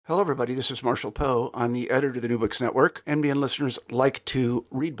Hello, everybody. This is Marshall Poe. I'm the editor of the New Books Network. NBN listeners like to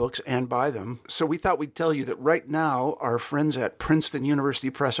read books and buy them. So we thought we'd tell you that right now, our friends at Princeton University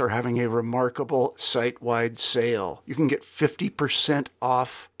Press are having a remarkable site-wide sale. You can get 50%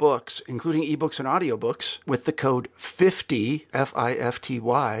 off books, including ebooks and audiobooks, with the code 50,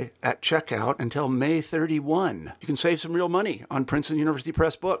 F-I-F-T-Y, at checkout until May 31. You can save some real money on Princeton University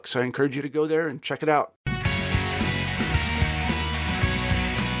Press books. I encourage you to go there and check it out.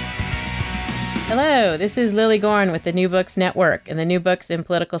 Hello, this is Lily Gorn with the New Books Network and the New Books in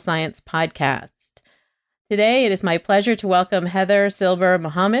Political Science podcast. Today, it is my pleasure to welcome Heather Silber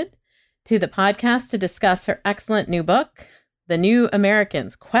Mohamed to the podcast to discuss her excellent new book, The New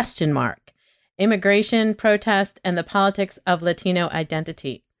Americans, Immigration, Protest, and the Politics of Latino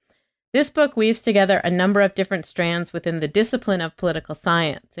Identity. This book weaves together a number of different strands within the discipline of political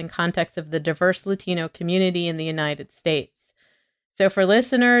science in context of the diverse Latino community in the United States. So for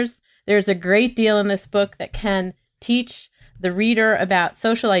listeners, there's a great deal in this book that can teach the reader about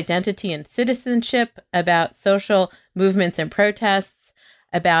social identity and citizenship, about social movements and protests,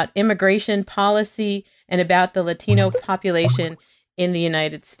 about immigration policy, and about the Latino population in the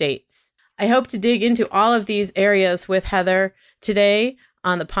United States. I hope to dig into all of these areas with Heather today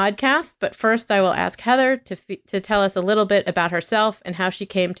on the podcast, but first I will ask Heather to tell us a little bit about herself and how she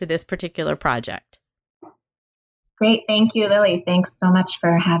came to this particular project. Great. Thank you, Lily. Thanks so much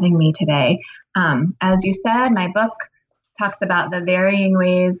for having me today. As you said, my book talks about the varying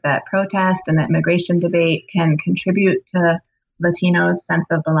ways that protest and the immigration debate can contribute to Latinos'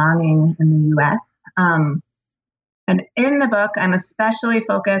 sense of belonging in the U.S. And in the book, I'm especially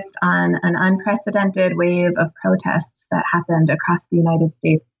focused on an unprecedented wave of protests that happened across the United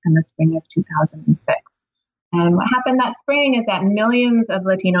States in the spring of 2006. And what happened that spring is that millions of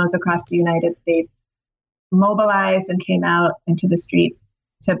Latinos across the United States mobilized and came out into the streets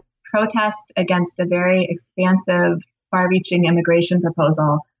to protest against a very expansive, far-reaching immigration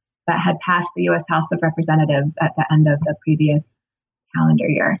proposal that had passed the U.S. House of Representatives at the end of the previous calendar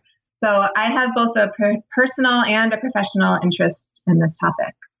year. So I have both a personal and a professional interest in this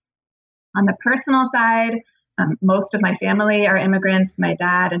topic. On the personal side, most of my family are immigrants. My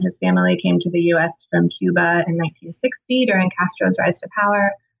dad and his family came to the U.S. from Cuba in 1960 during Castro's rise to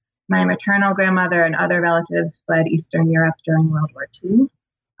power. My maternal grandmother and other relatives fled Eastern Europe during World War II.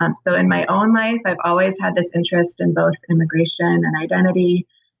 So in my own life, I've always had this interest in both immigration and identity.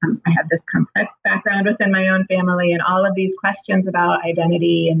 I have this complex background within my own family, and all of these questions about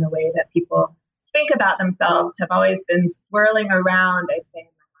identity and the way that people think about themselves have always been swirling around, I'd say, in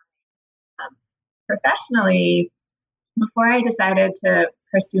my mind. Professionally, before I decided to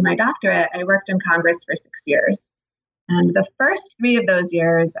pursue my doctorate, I worked in Congress for 6 years. And the first 3 of those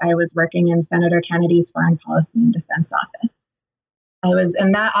years, I was working in Senator Kennedy's Foreign Policy and Defense Office. I was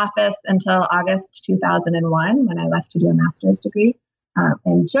in that office until August 2001, when I left to do a master's degree.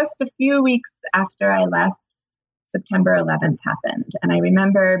 And just a few weeks after I left, September 11th happened. And I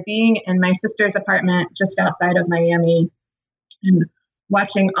remember being in my sister's apartment just outside of Miami and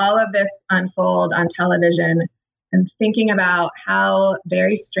watching all of this unfold on television and thinking about how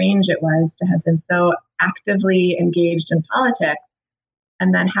very strange it was to have been so actively engaged in politics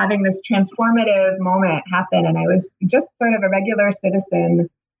and then having this transformative moment happen. And I was just sort of a regular citizen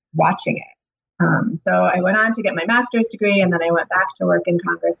watching it. So I went on to get my master's degree, and then I went back to work in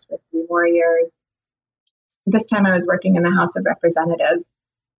Congress for 3 more years. This time I was working in the House of Representatives.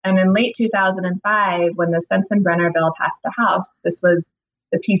 And in late 2005, when the Sensenbrenner bill passed the House, this was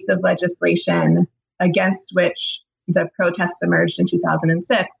the piece of legislation against which the protests emerged in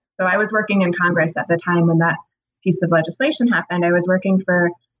 2006. So I was working in Congress at the time when that piece of legislation happened. I was working for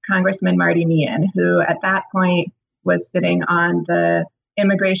Congressman Marty Meehan, who at that point was sitting on the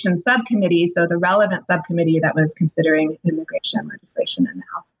immigration subcommittee, so the relevant subcommittee that was considering immigration legislation in the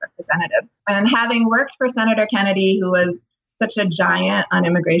House of Representatives. And having worked for Senator Kennedy, who was such a giant on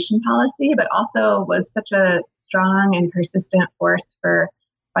immigration policy, but also was such a strong and persistent force for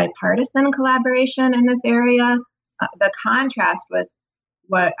bipartisan collaboration in this area, the contrast with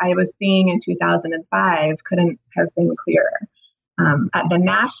what I was seeing in 2005 couldn't have been clearer. At the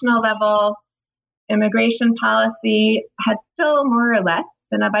national level, immigration policy had still more or less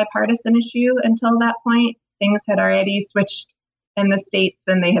been a bipartisan issue until that point. Things had already switched in the states,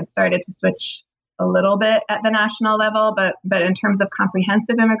 and they had started to switch a little bit at the national level. But in terms of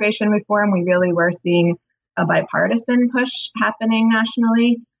comprehensive immigration reform, we really were seeing a bipartisan push happening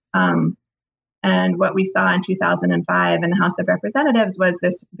nationally. And what we saw in 2005 in the House of Representatives was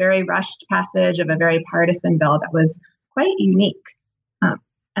this very rushed passage of a very partisan bill that was quite unique.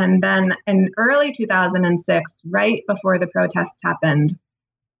 And then in early 2006, right before the protests happened,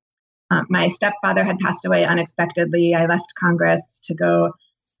 My stepfather had passed away unexpectedly. I left Congress to go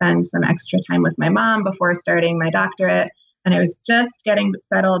spend some extra time with my mom before starting my doctorate. And I was just getting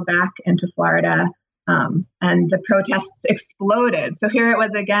settled back into Florida. And the protests exploded. So here it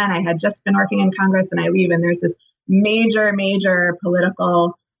was again. I had just been working in Congress and I leave, and there's this major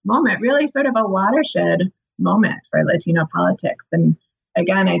political moment, really sort of a watershed moment for Latino politics. And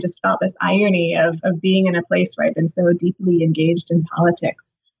again, I just felt this irony of being in a place where I've been so deeply engaged in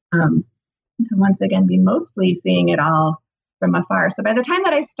politics, to once again be mostly seeing it all from afar. So by the time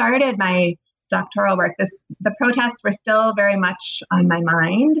that I started my doctoral work, the protests were still very much on my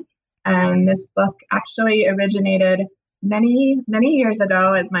mind. And this book actually originated many, many years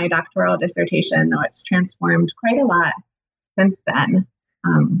ago as my doctoral dissertation, though it's transformed quite a lot since then.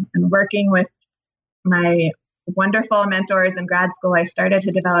 And working with my wonderful mentors in grad school, I started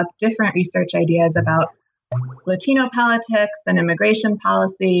to develop different research ideas about Latino politics and immigration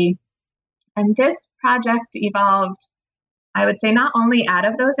policy. And this project evolved, I would say, not only out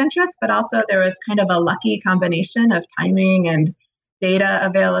of those interests, but also there was kind of a lucky combination of timing and data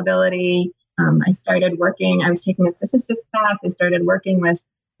availability. I was taking a statistics class. I started working with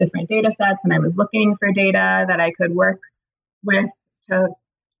different data sets, and I was looking for data that I could work with to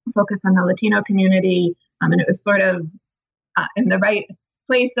focus on the Latino community. And it was sort of in the right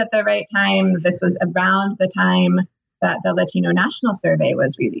place at the right time. This was around the time that the Latino National Survey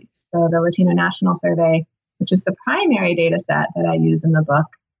was released. So the Latino National Survey, which is the primary data set that I use in the book,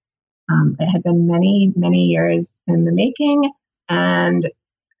 it had been many, many years in the making, and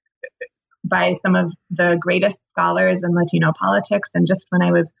by some of the greatest scholars in Latino politics. And just when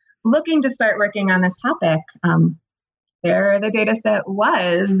I was looking to start working on this topic, there the data set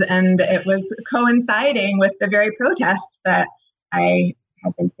was, and it was coinciding with the very protests that I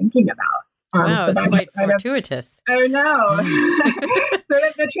had been thinking about. Wow, so it's quite fortuitous. I know. Sort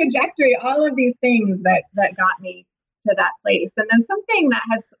of the trajectory, all of these things that got me to that place. And then something that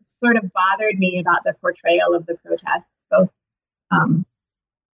has sort of bothered me about the portrayal of the protests, both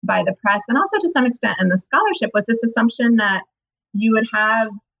by the press and also to some extent in the scholarship, was this assumption that you would have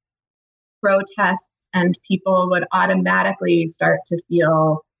protests and people would automatically start to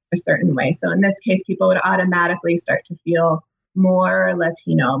feel a certain way. So in this case, people would automatically start to feel more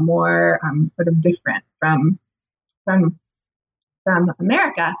Latino, more sort of different from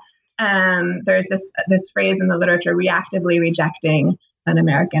America. There's this phrase in the literature, reactively rejecting an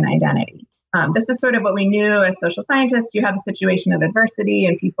American identity. This is sort of what we knew as social scientists. You have a situation of adversity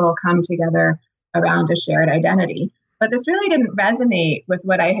and people come together around a shared identity. But this really didn't resonate with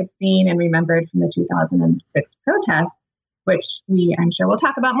what I had seen and remembered from the 2006 protests, which I'm sure we'll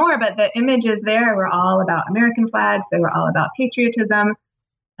talk about more, but the images there were all about American flags. They were all about patriotism.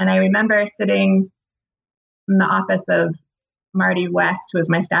 And I remember sitting in the office of Marty West, who was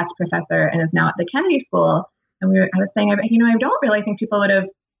my stats professor and is now at the Kennedy School. And I was saying, I don't really think people would have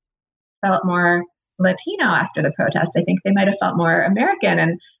felt more Latino after the protests. I think they might have felt more American.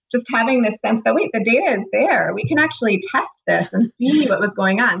 And just having this sense that, wait, the data is there. We can actually test this and see what was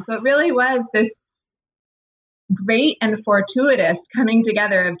going on. So it really was this great and fortuitous coming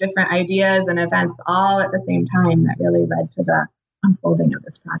together of different ideas and events all at the same time that really led to the unfolding of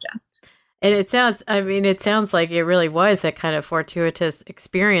this project. And it sounds like it really was a kind of fortuitous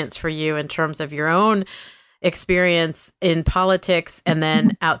experience for you in terms of your own experience in politics and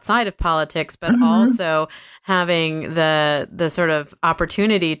then outside of politics, but also having the sort of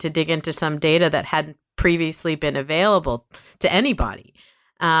opportunity to dig into some data that hadn't previously been available to anybody.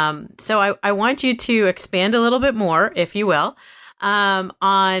 So I want you to expand a little bit more, if you will,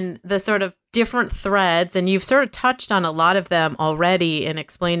 on the sort of different threads. And you've sort of touched on a lot of them already in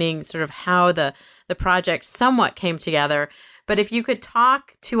explaining sort of how the project somewhat came together. But if you could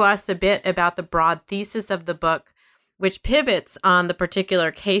talk to us a bit about the broad thesis of the book, which pivots on the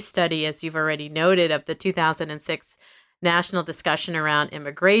particular case study, as you've already noted, of the 2006 national discussion around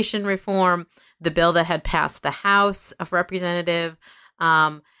immigration reform, the bill that had passed the House of Representatives,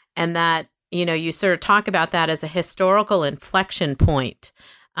 and that, you sort of talk about that as a historical inflection point,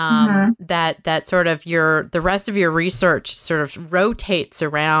 that sort of the rest of your research sort of rotates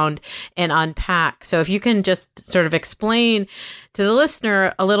around and unpack. So if you can just sort of explain to the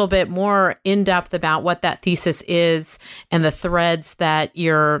listener a little bit more in depth about what that thesis is and the threads that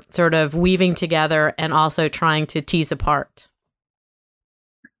you're sort of weaving together and also trying to tease apart.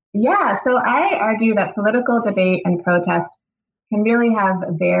 Yeah, so I argue that political debate and protest can really have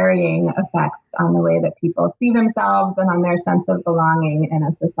varying effects on the way that people see themselves and on their sense of belonging in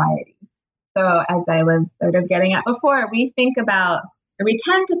a society. So as I was sort of getting at before, we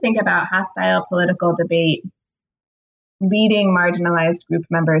tend to think about hostile political debate leading marginalized group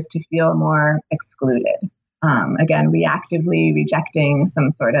members to feel more excluded. Again, reactively rejecting some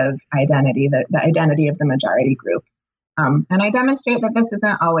sort of identity, the identity of the majority group. And I demonstrate that this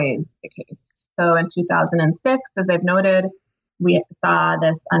isn't always the case. So in 2006, as I've noted, we saw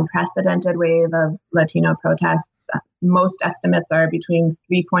this unprecedented wave of Latino protests. Most estimates are between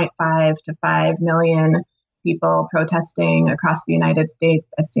 3.5 to 5 million people protesting across the United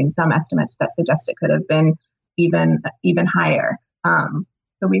States. I've seen some estimates that suggest it could have been even higher.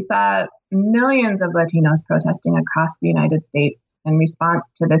 So we saw millions of Latinos protesting across the United States in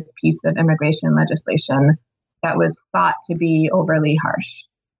response to this piece of immigration legislation that was thought to be overly harsh.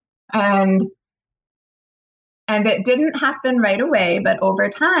 And it didn't happen right away, but over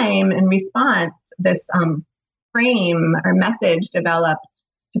time, in response, this frame or message developed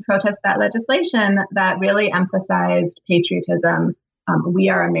to protest that legislation that really emphasized patriotism. We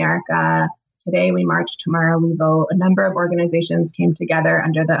are America. Today we march, tomorrow we vote. A number of organizations came together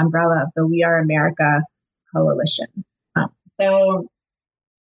under the umbrella of the We Are America coalition. So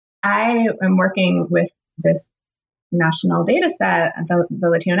I am working with this national data set, the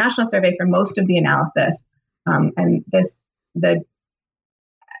Latino National Survey, for most of the analysis. And the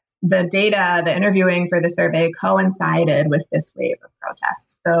data, the interviewing for the survey coincided with this wave of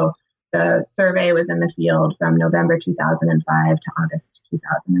protests. So the survey was in the field from November 2005 to August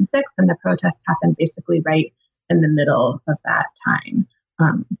 2006, and the protests happened basically right in the middle of that time.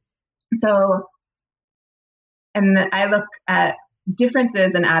 I look at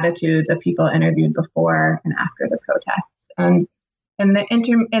differences in attitudes of people interviewed before and after the protests. And in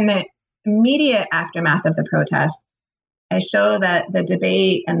the immediate aftermath of the protests, I show that the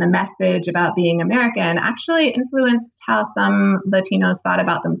debate and the message about being American actually influenced how some Latinos thought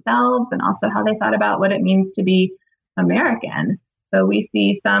about themselves and also how they thought about what it means to be American. So we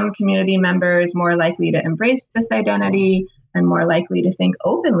see some community members more likely to embrace this identity and more likely to think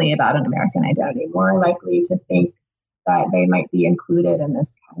openly about an American identity, more likely to think that they might be included in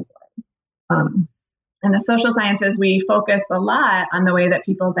this category. In the social sciences, we focus a lot on the way that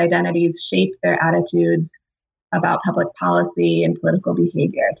people's identities shape their attitudes about public policy and political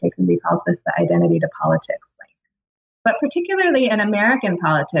behavior. Takenby calls this the identity to politics link. But particularly in American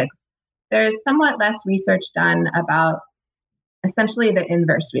politics, there's somewhat less research done about essentially the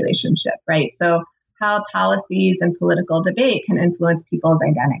inverse relationship, right? So how policies and political debate can influence people's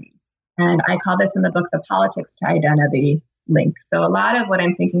identity. And I call this in the book the politics to identity link. So a lot of what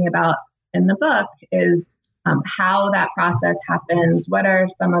I'm thinking about in the book is how that process happens, what are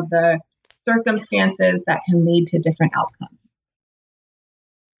some of the circumstances that can lead to different outcomes.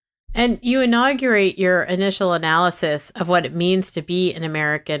 And you inaugurate your initial analysis of what it means to be an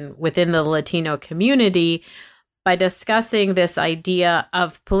American within the Latino community by discussing this idea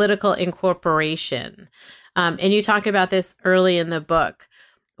of political incorporation. And you talk about this early in the book.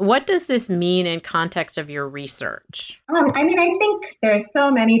 What does this mean in context of your research? I think there's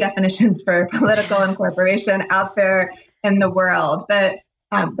so many definitions for political incorporation out there in the world, but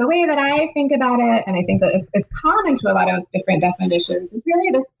the way that I think about it, and I think that is common to a lot of different definitions, is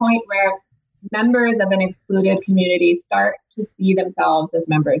really this point where members of an excluded community start to see themselves as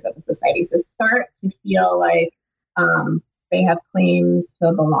members of a society. So start to feel like they have claims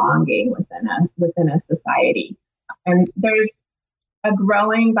to belonging within a society. And there's a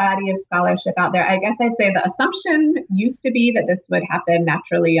growing body of scholarship out there. I guess I'd say the assumption used to be that this would happen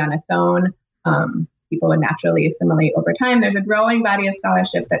naturally on its own. People would naturally assimilate over time. There's a growing body of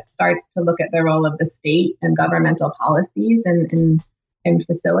scholarship that starts to look at the role of the state and governmental policies in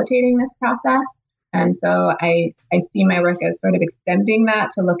facilitating this process. And so I see my work as sort of extending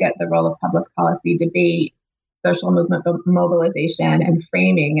that to look at the role of public policy debate, social movement mobilization, and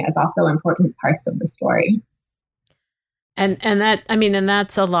framing as also important parts of the story. And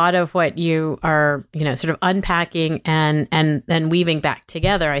that's a lot of what you are, sort of unpacking and then weaving back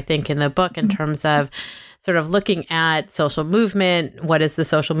together, I think, in the book in terms of sort of looking at social movement. What does the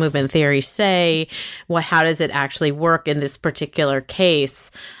social movement theory say? How does it actually work in this particular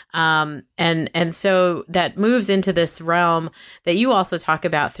case? And so that moves into this realm that you also talk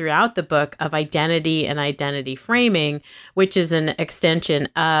about throughout the book of identity and identity framing, which is an extension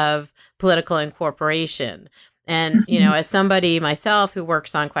of political incorporation. And, as somebody myself who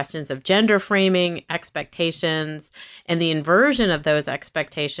works on questions of gender framing, expectations, and the inversion of those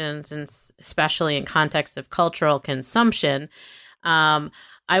expectations, and especially in context of cultural consumption, I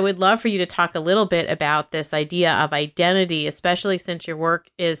would love for you to talk a little bit about this idea of identity, especially since your work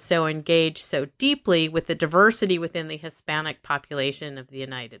is so engaged so deeply with the diversity within the Hispanic population of the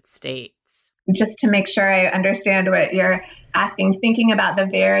United States. just to make sure I understand what you're asking, thinking about the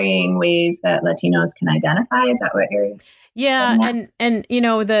varying ways that Latinos can identify. Is that what you're Yeah, and you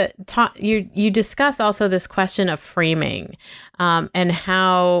know, you discuss also this question of framing, and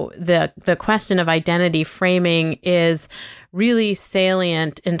how the question of identity framing is really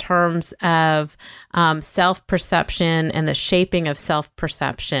salient in terms of self-perception and the shaping of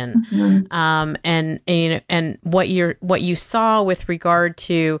self-perception, and what you saw with regard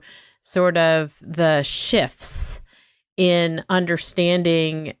to sort of the shifts in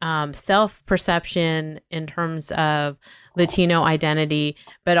understanding self-perception in terms of Latino identity,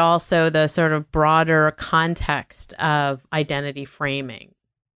 but also the sort of broader context of identity framing.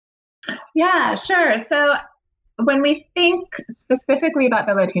 Yeah, sure. So when we think specifically about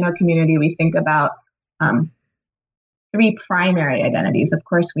the Latino community, we think about three primary identities. Of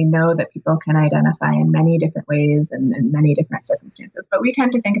course, we know that people can identify in many different ways and in many different circumstances, but we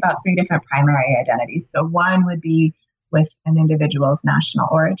tend to think about three different primary identities. So one would be with an individual's national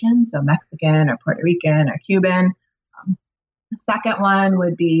origin, so Mexican or Puerto Rican or Cuban. The second one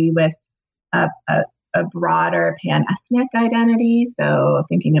would be with a broader pan-ethnic identity, so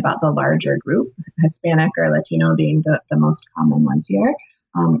thinking about the larger group, Hispanic or Latino being the most common ones here.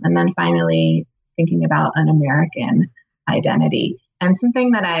 And then finally, thinking about an American identity. And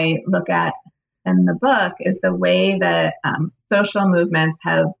something that I look at in the book is the way that social movements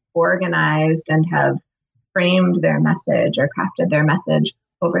have organized and have framed their message or crafted their message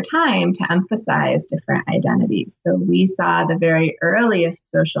over time to emphasize different identities. So we saw the very earliest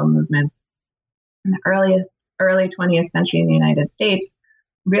social movements in the early 20th century in the United States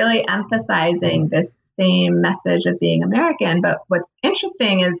really emphasizing this same message of being American. But what's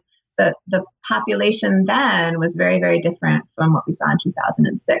interesting is that the population then was very, very different from what we saw in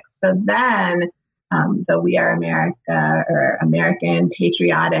 2006. So then the We Are America or American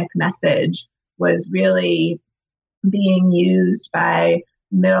patriotic message was really being used by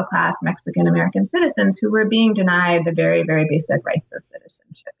middle-class Mexican-American citizens who were being denied the very, very basic rights of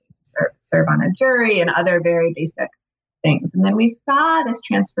citizenship, to serve on a jury and other very basic things. And then we saw this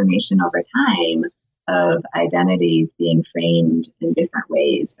transformation over time of identities being framed in different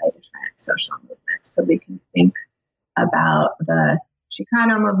ways by different social movements. So we can think about the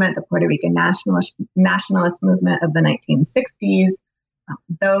Chicano movement, the Puerto Rican nationalist movement of the 1960s.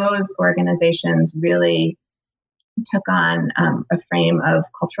 Those organizations really took on a frame of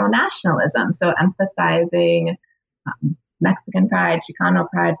cultural nationalism, so emphasizing Mexican pride, Chicano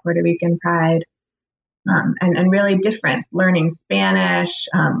pride, Puerto Rican pride, and really difference, learning Spanish,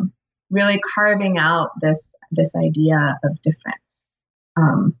 really carving out this idea of difference.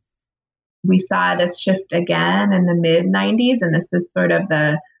 We saw this shift again in the mid-90s, and this is sort of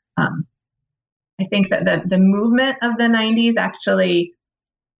I think that the movement of the 90s actually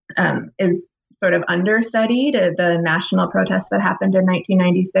is sort of understudied, the national protests that happened in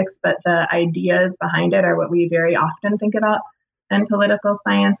 1996, but the ideas behind it are what we very often think about in political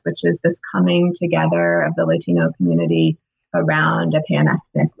science, which is this coming together of the Latino community around a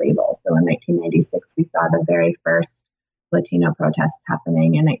pan-ethnic label. So in 1996, we saw the very first Latino protests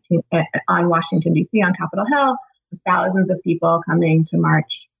happening on Washington, D.C., on Capitol Hill, with thousands of people coming to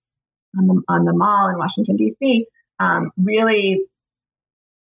march on the mall in Washington, D.C., really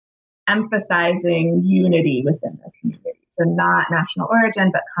emphasizing unity within the community. So not national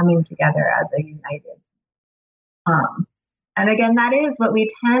origin, but coming together as a united. And again, that is what we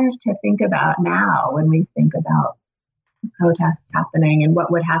tend to think about now when we think about protests happening and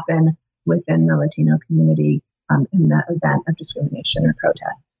what would happen within the Latino community in the event of discrimination or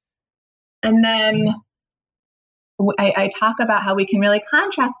protests. And then I talk about how we can really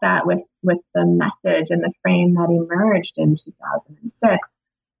contrast that with the message and the frame that emerged in 2006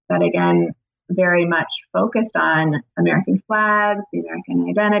 that, again, very much focused on American flags, the American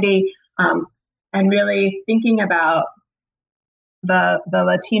identity, and really thinking about the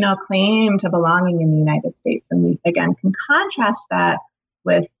Latino claim to belonging in the United States. And we, again, can contrast that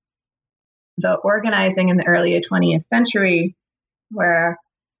with the organizing in the early 20th century, where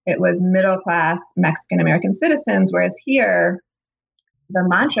it was middle-class Mexican-American citizens, whereas here, the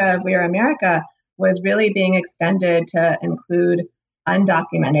mantra of We Are America was really being extended to include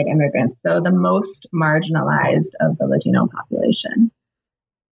undocumented immigrants, so the most marginalized of the Latino population.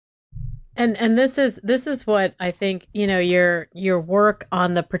 And this is what I think, your work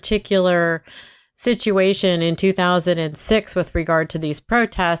on the particular situation in 2006 with regard to these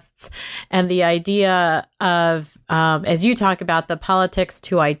protests and the idea of, as you talk about, the politics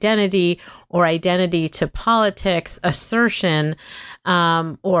to identity or identity to politics assertion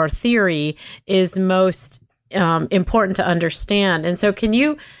or theory is most important to understand. And so can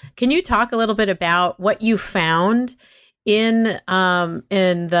you talk a little bit about what you found in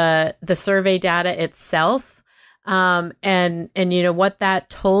the survey data itself, and what that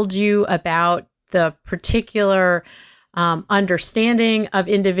told you about the particular understanding of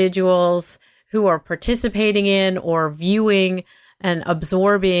individuals who are participating in or viewing and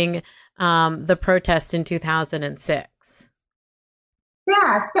absorbing the protests in 2006?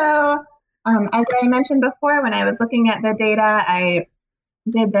 Yeah, so as I mentioned before, when I was looking at the data, I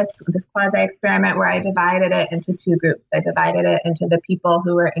did this quasi-experiment where I divided it into two groups. I divided it into the people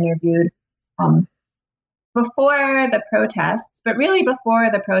who were interviewed before the protests, but really before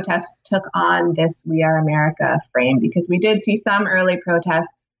the protests took on this We Are America frame, because we did see some early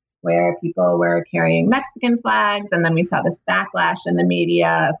protests where people were carrying Mexican flags, and then we saw this backlash in the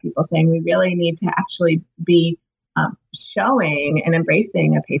media of people saying we really need to actually be showing and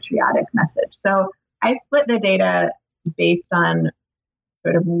embracing a patriotic message. So I split the data based on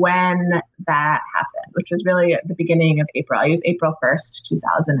sort of when that happened, which was really at the beginning of April. I used April 1st,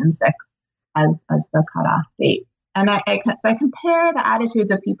 2006 as the cutoff date. And so I compare the attitudes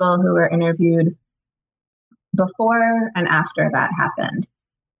of people who were interviewed before and after that happened.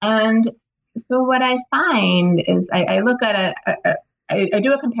 And so what I find is I look at I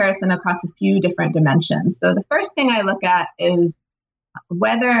do a comparison across a few different dimensions. So the first thing I look at is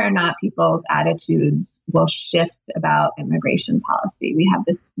whether or not people's attitudes will shift about immigration policy. We have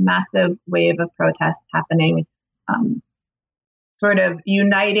this massive wave of protests happening, sort of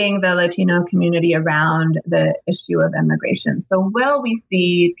uniting the Latino community around the issue of immigration. So will we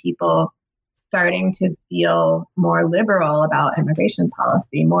see people starting to feel more liberal about immigration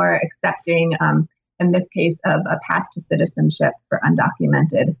policy, more accepting, in this case, of a path to citizenship for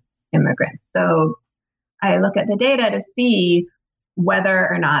undocumented immigrants? So I look at the data to see whether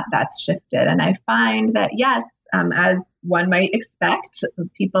or not that's shifted. And I find that, yes, as one might expect,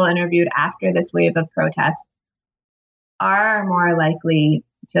 people interviewed after this wave of protests are more likely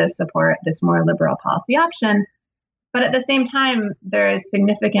to support this more liberal policy option. But at the same time, there is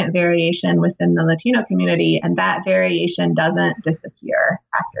significant variation within the Latino community, and that variation doesn't disappear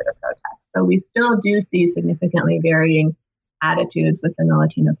after the protests. So we still do see significantly varying attitudes within the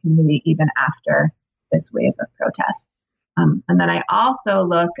Latino community even after this wave of protests. And then I also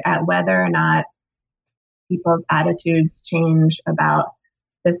look at whether or not people's attitudes change about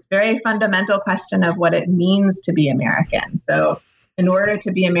this very fundamental question of what it means to be American. So in order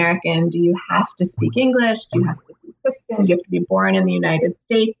to be American, do you have to speak English? Do you have to be Christian? Do you have to be born in the United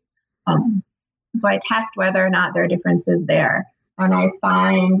States? So I test whether or not there are differences there. And I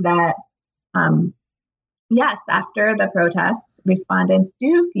find that, yes, after the protests, respondents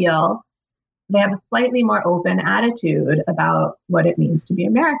do feel they have a slightly more open attitude about what it means to be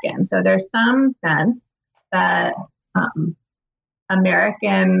American. So there's some sense that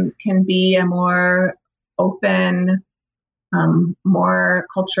American can be a more open, more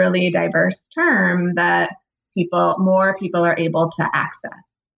culturally diverse term that more people are able to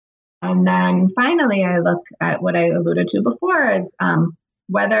access. And then finally, I look at what I alluded to before is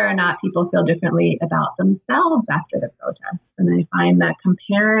whether or not people feel differently about themselves after the protests. And I find that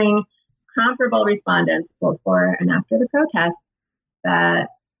comparing comparable respondents before and after the protests, that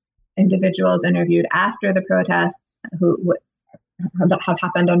individuals interviewed after the protests who have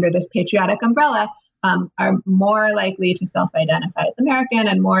happened under this patriotic umbrella are more likely to self-identify as American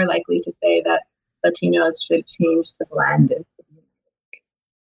and more likely to say that Latinos should change to blend into the United States.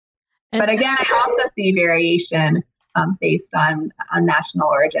 But again, I also see variation based on national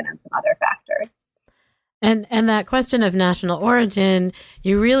origin and some other factors. And that question of national origin,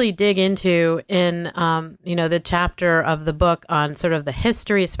 you really dig into in the chapter of the book on sort of the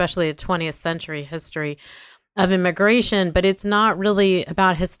history, especially the 20th century history of immigration. But it's not really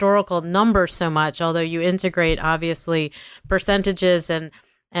about historical numbers so much, although you integrate obviously percentages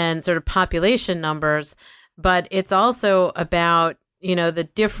and sort of population numbers. But it's also about the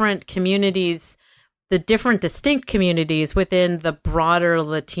different communities, the different distinct communities within the broader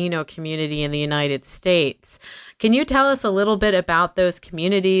Latino community in the United States. Can you tell us a little bit about those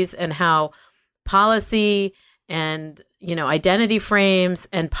communities and how policy and, identity frames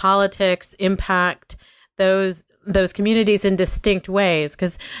and politics impact those communities in distinct ways?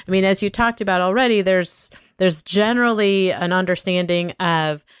 Because, as you talked about already, there's generally an understanding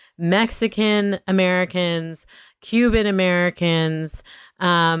of Mexican Americans, Cuban Americans,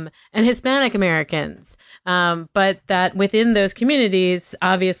 and Hispanic Americans. But that within those communities,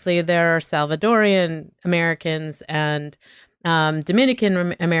 obviously, there are Salvadorian Americans and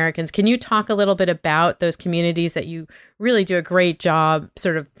Dominican Americans. Can you talk a little bit about those communities that you really do a great job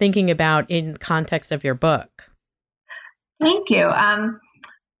sort of thinking about in context of your book? Thank you.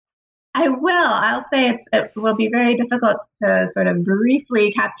 I will. I'll say it will be very difficult to sort of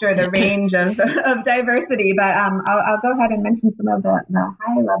briefly capture the range of diversity, but I'll go ahead and mention some of the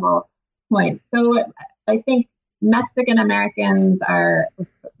high level points. So I think Mexican Americans are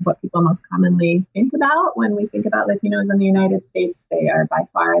what people most commonly think about when we think about Latinos in the United States. They are by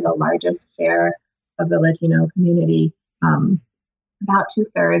far the largest share of the Latino community, about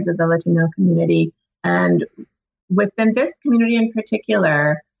 2/3 of the Latino community. And within this community in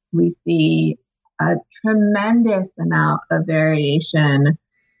particular, we see a tremendous amount of variation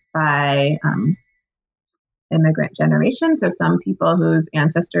by immigrant generation. So some people whose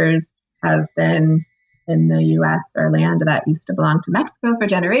ancestors have been in the U.S. or land that used to belong to Mexico for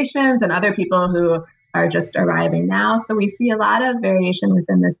generations, and other people who are just arriving now. So we see a lot of variation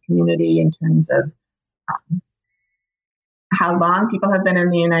within this community in terms of how long people have been in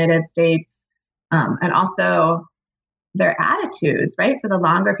the United States, and also their attitudes, right? So the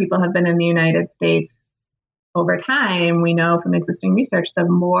longer people have been in the United States over time, we know from existing research, the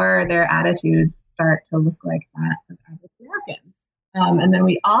more their attitudes start to look like that of average Americans. And then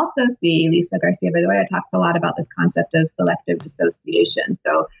we also see, Lisa Garcia-Bedoya talks a lot about this concept of selective dissociation.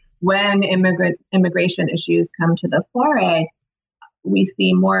 So when immigration issues come to the fore, we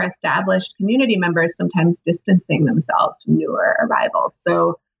see more established community members sometimes distancing themselves from newer arrivals.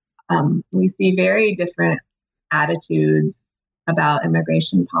 So we see very different attitudes about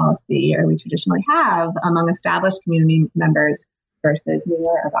immigration policy, or we traditionally have, among established community members versus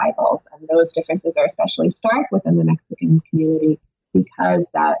newer arrivals. And those differences are especially stark within the Mexican community because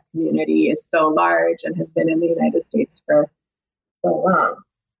that community is so large and has been in the United States for so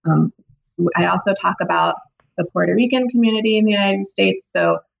long. I also talk about the Puerto Rican community in the United States.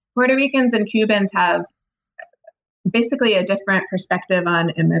 So Puerto Ricans and Cubans have basically a different perspective on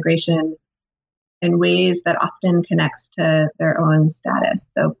immigration in ways that often connects to their own status.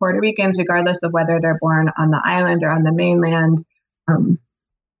 So Puerto Ricans, regardless of whether they're born on the island or on the mainland,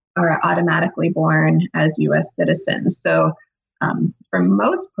 are automatically born as U.S. citizens. So for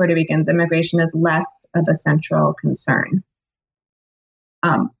most Puerto Ricans, immigration is less of a central concern.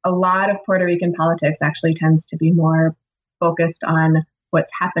 A lot of Puerto Rican politics actually tends to be more focused on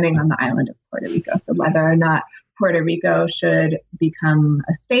what's happening on the island of Puerto Rico. So whether or not Puerto Rico should become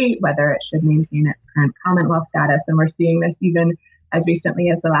a state, whether it should maintain its current Commonwealth status. And we're seeing this even as recently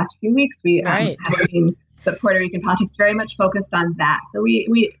as the last few weeks. We have seen the Puerto Rican politics very much focused on that. So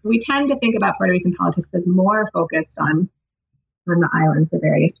we tend to think about Puerto Rican politics as more focused on the island for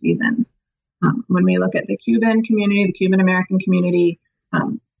various reasons. When we look at the Cuban community, the Cuban American community,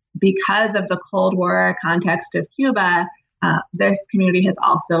 because of the Cold War context of Cuba, this community has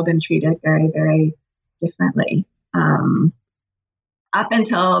also been treated very, very differently. Up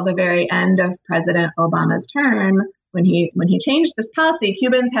until the very end of President Obama's term, when he changed this policy,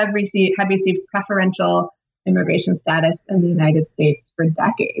 Cubans had received preferential immigration status in the United States for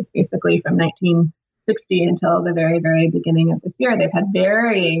decades, basically from 1960 until the very, very beginning of this year. They've had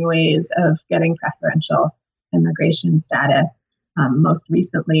varying ways of getting preferential immigration status. Most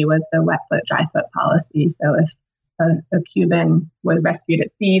recently was the wet foot, dry foot policy. So if a Cuban was rescued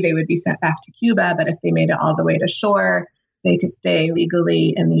at sea, they would be sent back to Cuba. But if they made it all the way to shore, they could stay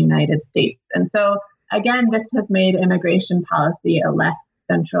legally in the United States. And so, again, this has made immigration policy a less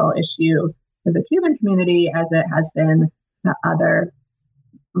central issue to the Cuban community as it has been to other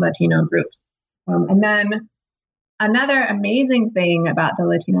Latino groups. And then another amazing thing about the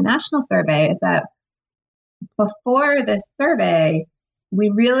Latino National Survey is that before this survey, we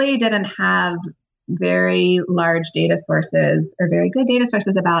really didn't have very large data sources or very good data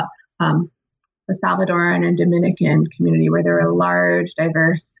sources about the Salvadoran and Dominican community, where there are large,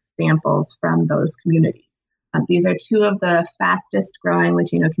 diverse samples from those communities. These are two of the fastest growing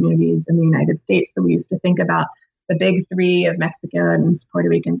Latino communities in the United States. So we used to think about the big three of Mexicans, Puerto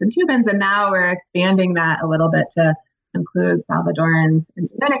Ricans, and Cubans, and now we're expanding that a little bit to include Salvadorans and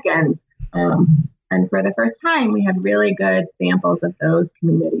Dominicans. And for the first time, we have really good samples of those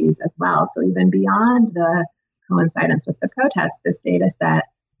communities as well. So even beyond the coincidence with the protests, this data set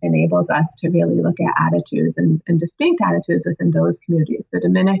enables us to really look at attitudes and distinct attitudes within those communities. So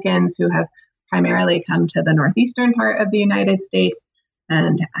Dominicans who have primarily come to the northeastern part of the United States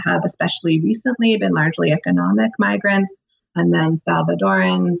and have especially recently been largely economic migrants, and then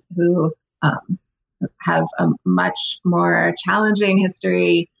Salvadorans who have a much more challenging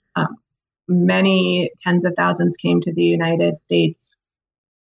history. Many tens of thousands came to the United States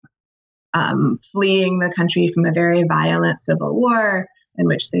fleeing the country from a very violent civil war in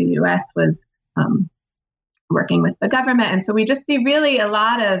which the U.S. was working with the government. And so we just see really a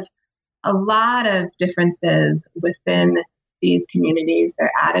lot of differences within these communities,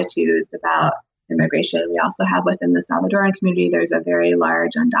 their attitudes about immigration. We also have within the Salvadoran community, there's a very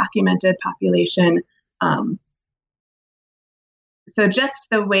large undocumented population. So just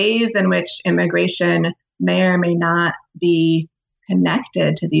the ways in which immigration may or may not be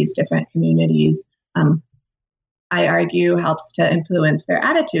connected to these different communities, I argue helps to influence their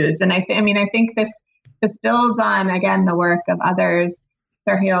attitudes. And I think this builds on, again, the work of others.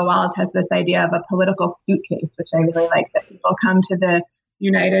 Sergio Wald has this idea of a political suitcase, which I really like, that people come to the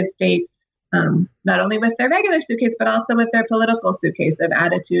United States not only with their regular suitcase, but also with their political suitcase of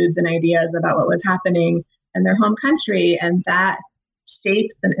attitudes and ideas about what was happening in their home country. And that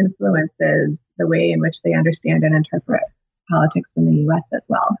shapes and influences the way in which they understand and interpret politics in the U.S. as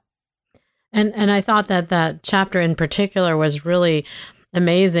well. And I thought that chapter in particular was really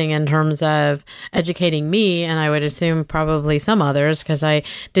amazing in terms of educating me, and I would assume probably some others, because I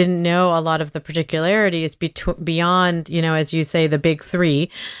didn't know a lot of the particularities beyond, as you say, the big three,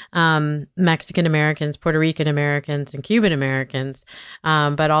 Mexican Americans, Puerto Rican Americans, and Cuban Americans,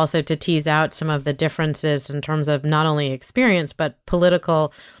 but also to tease out some of the differences in terms of not only experience, but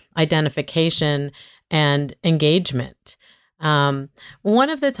political identification and engagement. One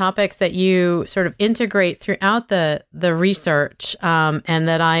of the topics that you sort of integrate throughout the research, and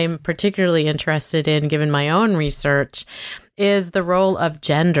that I'm particularly interested in, given my own research, is the role of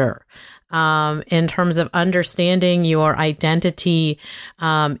gender, in terms of understanding your identity,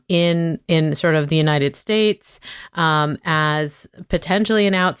 in sort of the United States, as potentially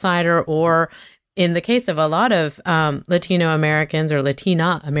an outsider, or in the case of a lot of Latino Americans or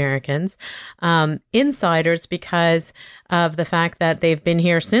Latina Americans, insiders, because of the fact that they've been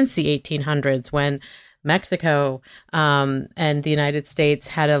here since the 1800s, when Mexico and the United States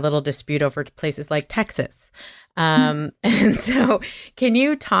had a little dispute over places like Texas. And so can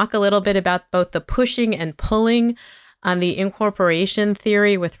you talk a little bit about both the pushing and pulling on the incorporation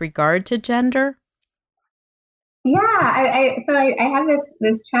theory with regard to gender? Yeah, I have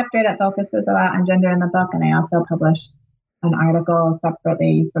this chapter that focuses a lot on gender in the book, and I also published an article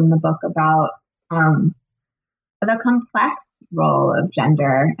separately from the book about the complex role of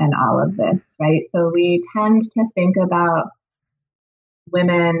gender in all of this, right? So we tend to think about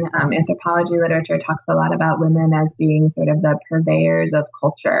women, anthropology literature talks a lot about women as being sort of the purveyors of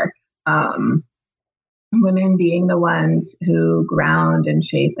culture, women being the ones who ground and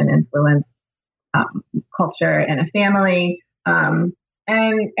shape and influence culture in a family. And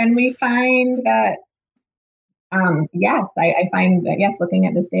we find that, I find that, yes, looking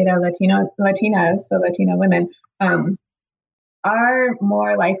at this data, Latinas, so Latino women, are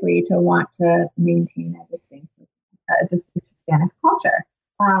more likely to want to maintain a distinct Hispanic culture.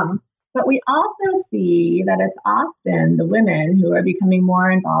 But we also see that it's often the women who are becoming more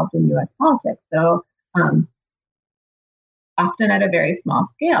involved in U.S. politics. So often at a very small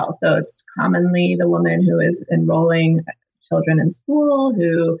scale. So it's commonly the woman who is enrolling children in school,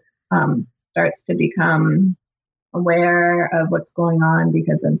 who starts to become aware of what's going on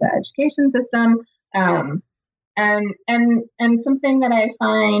because of the education system. And something that I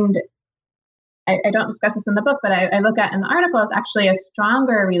find, I don't discuss this in the book, but I look at in the article, is actually a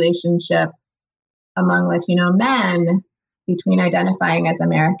stronger relationship among Latino men between identifying as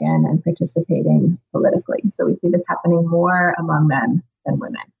American and participating politically. So we see this happening more among men than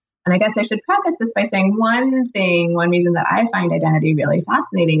women. And I guess I should preface this by saying one reason that I find identity really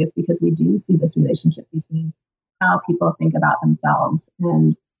fascinating is because we do see this relationship between how people think about themselves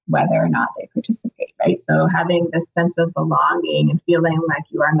and whether or not they participate, right? So having this sense of belonging and feeling like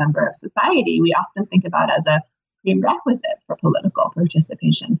you are a member of society, we often think about as a prerequisite for political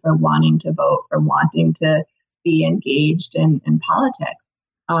participation, for wanting to vote, for wanting to be engaged in politics.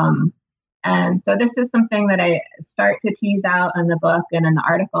 And so this is something that I start to tease out in the book and in the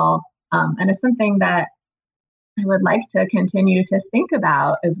article. And it's something that I would like to continue to think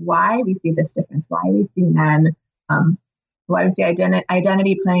about, is why we see this difference, why we see men, why we see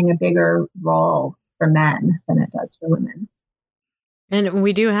identity playing a bigger role for men than it does for women. And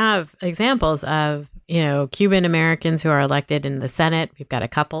we do have examples of, Cuban Americans who are elected in the Senate. We've got a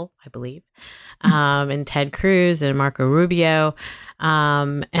couple, I believe, and Ted Cruz and Marco Rubio.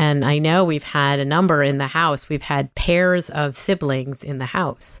 And I know we've had a number in the House. We've had pairs of siblings in the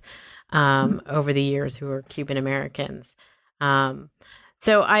House over the years who are Cuban Americans.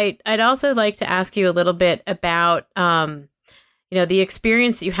 So I'd also like to ask you a little bit about, the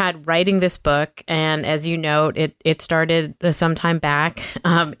experience you had writing this book, and as you note, it started some time back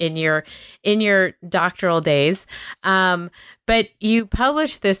in your doctoral days. But you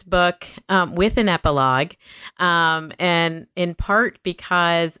published this book with an epilogue, and in part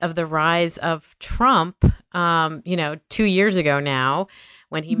because of the rise of Trump, 2 years ago now,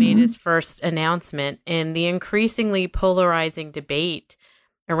 when he made his first announcement, and the increasingly polarizing debate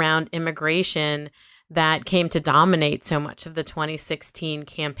around immigration that came to dominate so much of the 2016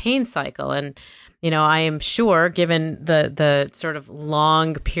 campaign cycle. And, I am sure, given the sort of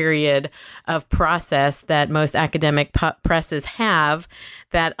long period of process that most academic presses have,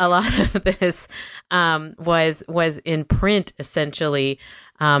 that a lot of this was in print, essentially,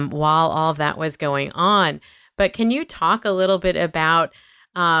 while all of that was going on. But can you talk a little bit about,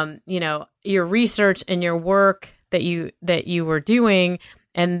 your research and your work that you were doing,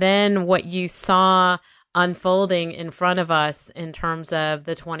 and then what you saw unfolding in front of us in terms of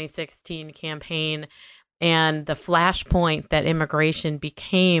the 2016 campaign and the flashpoint that immigration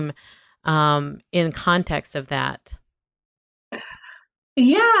became in context of that?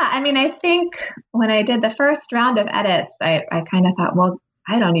 Yeah, I think when I did the first round of edits, I kind of thought, well,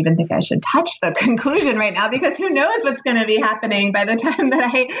 I don't even think I should touch the conclusion right now, because who knows what's going to be happening by the time that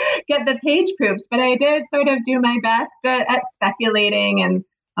I get the page proofs. But I did sort of do my best at speculating, and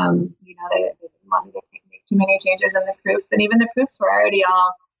they didn't want me to make too many changes in the proofs, and even the proofs were already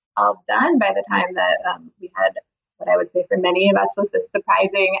all done by the time that we had what I would say for many of us was this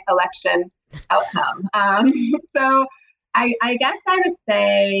surprising election outcome. So I guess I would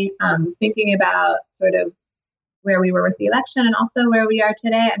say, thinking about sort of where we were with the election and also where we are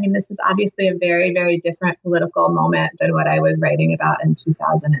today, this is obviously a very, very different political moment than what I was writing about in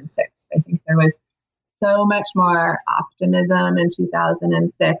 2006. I think there was so much more optimism in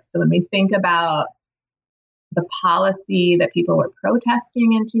 2006. So when we think about the policy that people were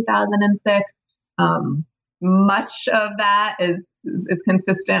protesting in 2006, much of that is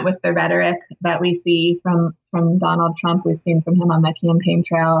consistent with the rhetoric that we see from Donald Trump. We've seen from him on the campaign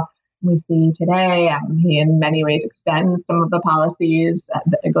trail. We see today, he in many ways extends some of the policies.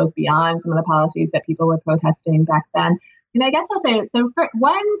 It goes beyond some of the policies that people were protesting back then. And I guess I'll say, so for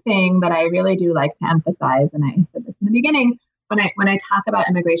one thing that I really do like to emphasize, and I said this in the beginning, when I talk about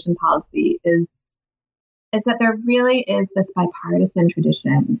immigration policy, is that there really is this bipartisan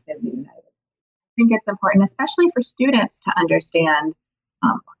tradition in the United States. I think it's important, especially for students, to understand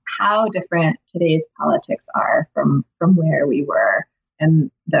how different today's politics are from where we were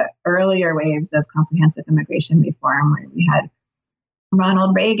in the earlier waves of comprehensive immigration reform, where we had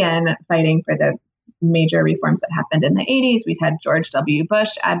Ronald Reagan fighting for the major reforms that happened in the 80s. We'd had George W.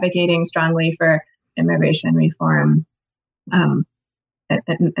 Bush advocating strongly for immigration reform in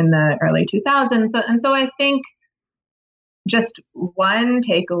the early 2000s. So I think just one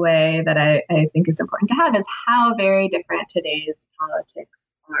takeaway that I think is important to have is how very different today's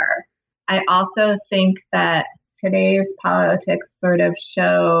politics are. I also think that today's politics sort of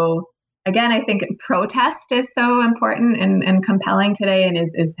show, again, I think protest is so important and compelling today, and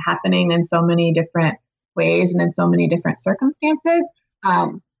is happening in so many different ways and in so many different circumstances.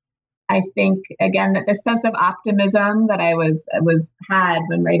 I think, again, that this sense of optimism that I had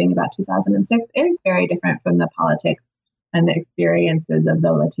when writing about 2006 is very different from the politics and the experiences of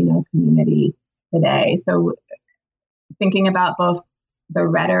the Latino community today. So thinking about both the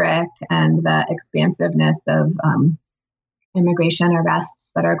rhetoric and the expansiveness of immigration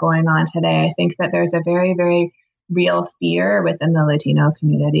arrests that are going on today, I think that there's a very, very real fear within the Latino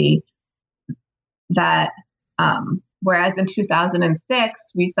community that whereas in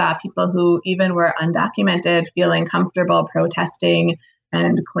 2006, we saw people who even were undocumented feeling comfortable protesting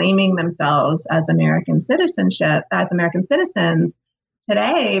and claiming themselves as American citizens.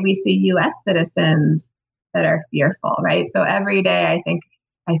 Today, we see U.S. citizens that are fearful, right? So every day, I think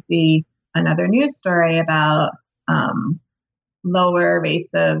I see another news story about lower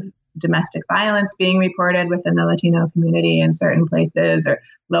rates of domestic violence being reported within the Latino community in certain places, or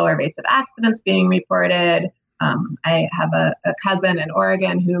lower rates of accidents being reported. I have a cousin in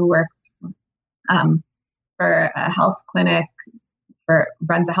Oregon who works for a health clinic,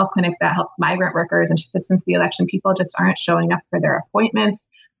 runs a health clinic that helps migrant workers. And she said since the election, people just aren't showing up for their appointments.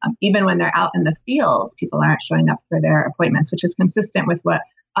 Even when they're out in the fields, people aren't showing up for their appointments, which is consistent with what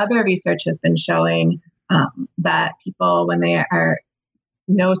other research has been showing, that people, when they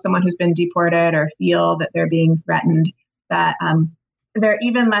know someone who's been deported or feel that they're being threatened, that they're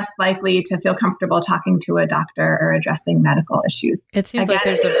even less likely to feel comfortable talking to a doctor or addressing medical issues. It seems like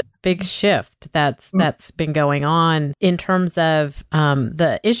there's a big shift that's been going on in terms of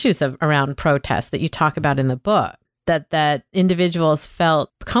the issues around protests that you talk about in the book. that individuals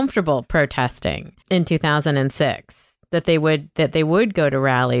felt comfortable protesting in 2006, that they would go to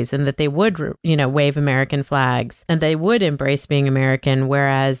rallies and that they would, wave American flags and they would embrace being American.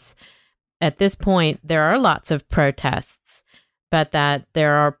 Whereas at this point, there are lots of protests, but that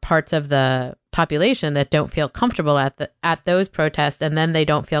there are parts of the population that don't feel comfortable at those protests, and then they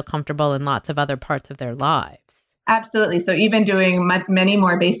don't feel comfortable in lots of other parts of their lives. Absolutely. So even doing many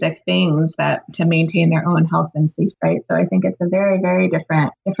more basic things to maintain their own health and safety, right? So I think it's a very, very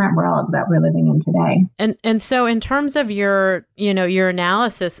different world that we're living in today. And so in terms of your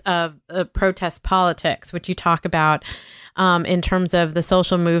analysis of protest politics, which you talk about in terms of the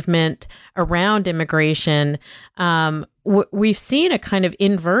social movement around immigration, we've seen a kind of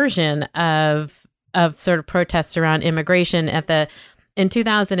inversion of sort of protests around immigration. In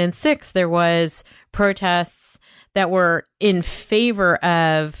 2006, there was protests that were in favor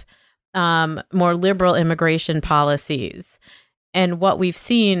of more liberal immigration policies. And what we've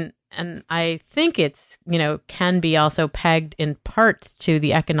seen, and I think it's, can be also pegged in part to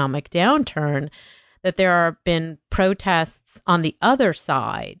the economic downturn, that there have been protests on the other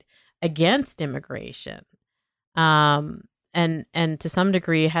side against immigration. And to some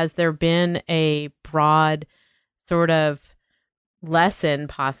degree, has there been a broad sort of lesson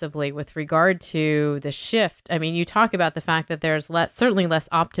possibly with regard to the shift? I mean, you talk about the fact that there's certainly less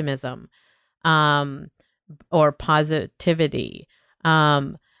optimism or positivity.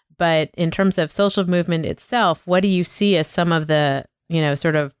 But in terms of social movement itself, what do you see as some of the,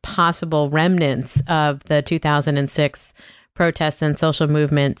 sort of possible remnants of the 2006 protests and social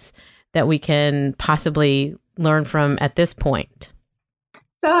movements that we can possibly learn from at this point?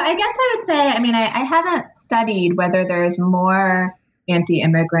 So I guess I would say, I haven't studied whether there's more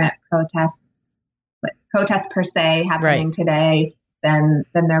anti-immigrant protests per se happening today than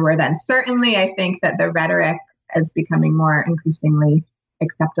there were then. Certainly, I think that the rhetoric is becoming more increasingly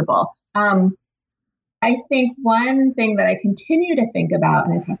acceptable. I think one thing that I continue to think about,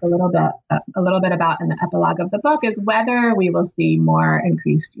 and I talk a little bit about in the epilogue of the book, is whether we will see more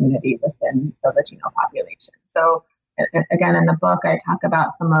increased unity within the Latino population. So again, in the book, I talk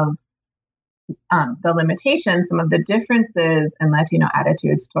about some of the limitations, some of the differences in Latino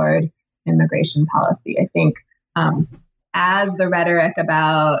attitudes toward immigration policy. I think as the rhetoric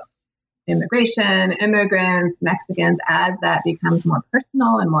about immigration, immigrants, Mexicans, as that becomes more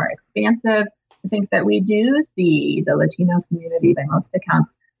personal and more expansive, I think that we do see the Latino community, by most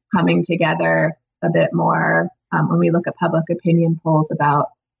accounts, coming together a bit more. When we look at public opinion polls about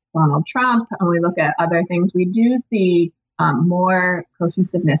Donald Trump, and we look at other things, we do see more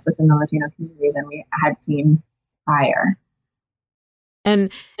cohesiveness within the Latino community than we had seen prior.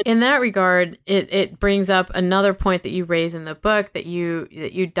 And in that regard, it brings up another point that you raise in the book that you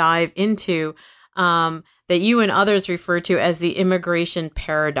dive into, that you and others refer to as the immigration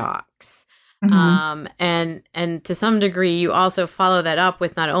paradox. Mm-hmm. And to some degree, you also follow that up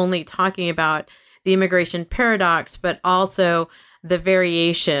with not only talking about the immigration paradox, but also the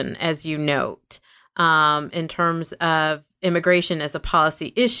variation, as you note, in terms of immigration as a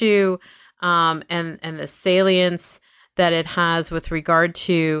policy issue, and the salience that it has with regard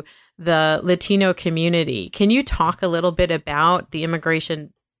to the Latino community. Can you talk a little bit about the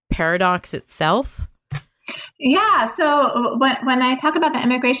immigration paradox itself? Yeah. So when I talk about the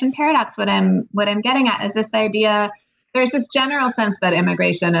immigration paradox, what I'm getting at is this idea. There's this general sense that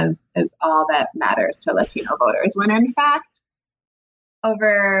immigration is all that matters to Latino voters, when in fact,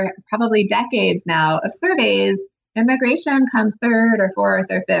 over probably decades now of surveys, immigration comes third or fourth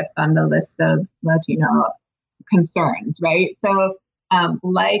or fifth on the list of Latino concerns, right? So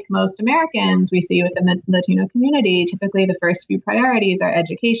like most Americans, we see within the Latino community, typically the first few priorities are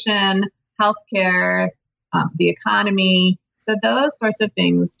education, healthcare, the economy. So those sorts of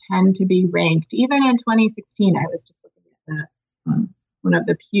things tend to be ranked. Even in 2016, I was just looking at one of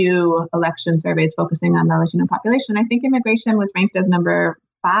the Pew election surveys focusing on the Latino population. I think immigration was ranked as number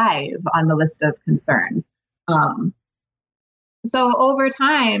 5 on the list of concerns. So over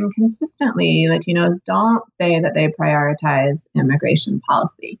time, consistently, Latinos don't say that they prioritize immigration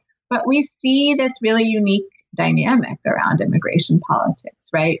policy. But we see this really unique dynamic around immigration politics,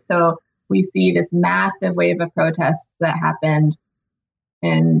 right? So we see this massive wave of protests that happened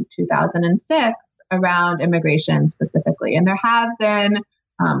in 2006 around immigration specifically. And there have been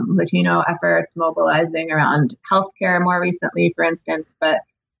Latino efforts mobilizing around healthcare more recently, for instance, but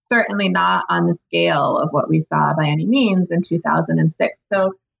certainly not on the scale of what we saw by any means in 2006.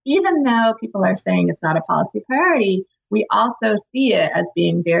 So even though people are saying it's not a policy priority, we also see it as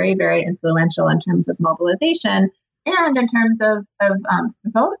being very, very influential in terms of mobilization. and in terms of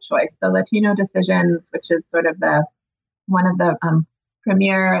vote choice. So Latino Decisions, which is sort of one of the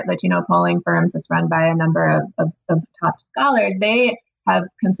premier Latino polling firms that's run by a number of top scholars, they have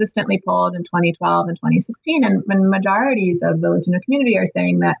consistently polled in 2012 and 2016, and when majorities of the Latino community are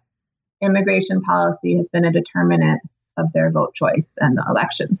saying that immigration policy has been a determinant of their vote choice and the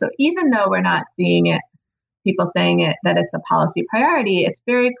election. So even though we're not seeing it, people saying it that it's a policy priority, it's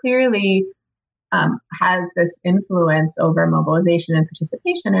very clearly has this influence over mobilization and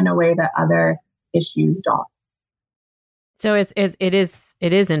participation in a way that other issues don't. So it is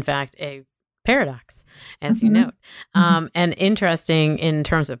in fact a paradox, as you note, and interesting in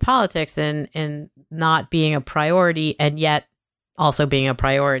terms of politics and not being a priority and yet also being a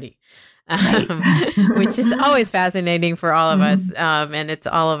priority, which is always fascinating for all of us, and it's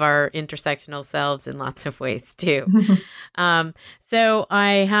all of our intersectional selves in lots of ways too. So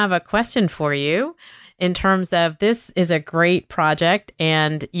I have a question for you. In terms of, this is a great project,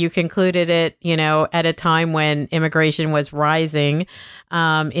 and you concluded it, at a time when immigration was rising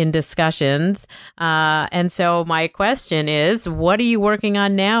in discussions. And so my question is, what are you working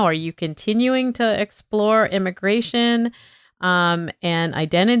on now? Are you continuing to explore immigration and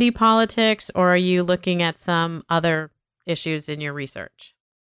identity politics, or are you looking at some other issues in your research?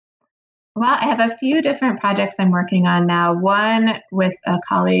 Well, I have a few different projects I'm working on now. One with a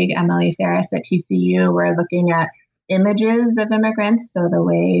colleague, Emily Ferris at TCU, we're looking at images of immigrants, so the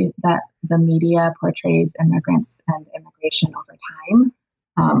way that the media portrays immigrants and immigration over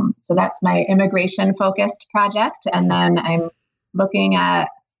time. So that's my immigration-focused project. And then I'm looking at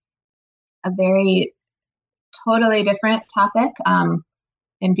a very totally different topic,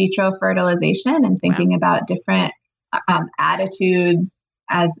 in vitro fertilization, and thinking about different attitudes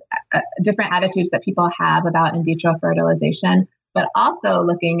that people have about in vitro fertilization, but also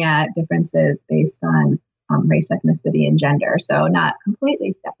looking at differences based on race, ethnicity, and gender. So not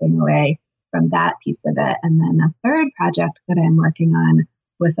completely stepping away from that piece of it. And then a third project that I'm working on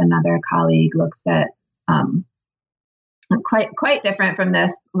with another colleague looks at quite different from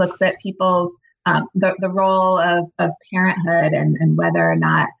this, looks at people's the role of parenthood and whether or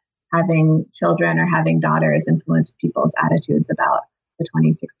not having children or having daughters influenced people's attitudes about the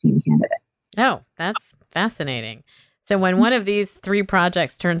 2016 candidates. Oh, that's fascinating. So when one of these three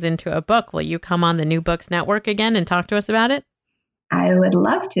projects turns into a book, will you come on the New Books Network again and talk to us about it? I would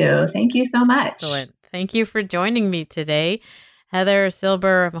love to. Thank you so much. Excellent. Thank you for joining me today, Heather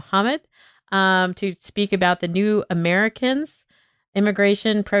Silber Mohamed, to speak about the New Americans,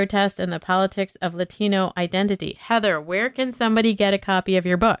 immigration, protest, and the politics of Latino identity. Heather, where can somebody get a copy of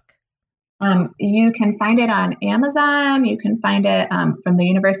your book? You can find it on Amazon. You can find it from the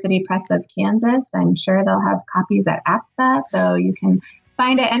University Press of Kansas. I'm sure they'll have copies at APSA, so you can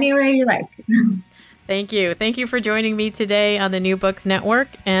find it anywhere you like. Thank you. Thank you for joining me today on the New Books Network,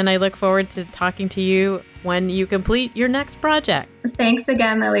 and I look forward to talking to you when you complete your next project. Thanks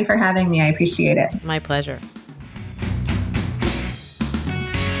again, Lily, for having me. I appreciate it. My pleasure.